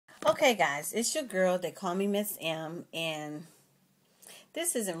Okay, guys, it's your girl. They call me Miss M, and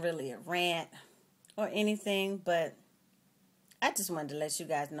this isn't really a rant or anything, but I just wanted to let you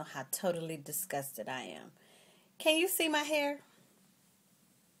guys know how totally disgusted I am. Can you see my hair?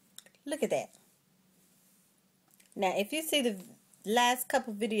 Look at that. Now, if you see the last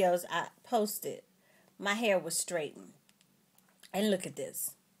couple videos I posted, my hair was straightened. And look at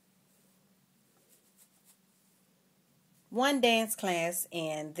this. One dance class,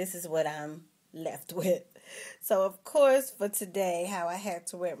 and this is what I'm left with. So, of course, for today, how I had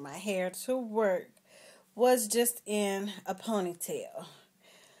to wear my hair to work was just in a ponytail.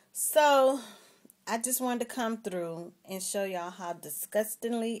 So, I just wanted to come through and show y'all how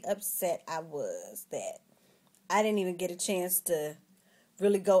disgustingly upset I was that I didn't even get a chance to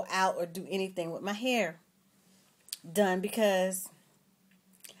really go out or do anything with my hair done because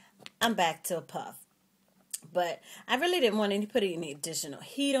I'm back to a puff. But I really didn't want to put any additional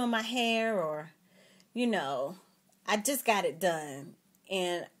heat on my hair or, I just got it done.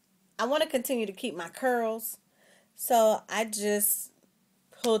 And I want to continue to keep my curls. So I just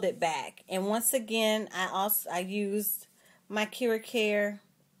pulled it back. And once again, I used my Care.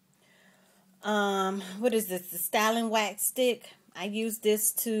 What is this? The styling wax stick. I used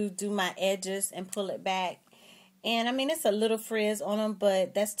this to do my edges and pull it back. And I mean, it's a little frizz on them,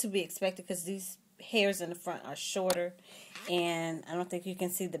 but that's to be expected because these hairs in the front are shorter. And I don't think you can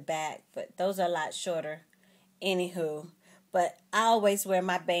see the back, but those are a lot shorter. Anywho, but I always wear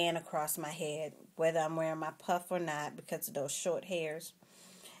my band across my head, whether I'm wearing my puff or not, because of those short hairs.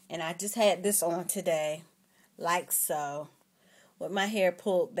 And I just had this on today, like so, with my hair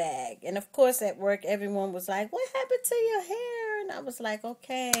pulled back. And of course at work everyone was like, "What happened to your hair?" And I was like,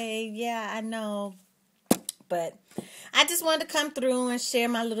 "Okay, yeah, I know." But I just wanted to come through and share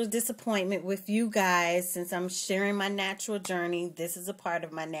my little disappointment with you guys since I'm sharing my natural journey. This is a part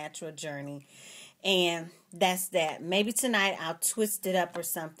of my natural journey. And that's that. Maybe tonight I'll twist it up or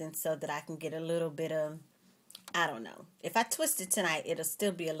something so that I can get a little bit of, I don't know. If I twist it tonight, it'll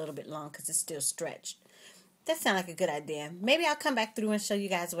still be a little bit long because it's still stretched. That sounds like a good idea. Maybe I'll come back through and show you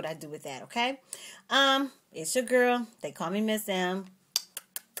guys what I do with that, okay? It's your girl. They call me Miss M.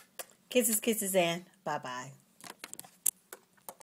 Kisses, kisses, and bye-bye.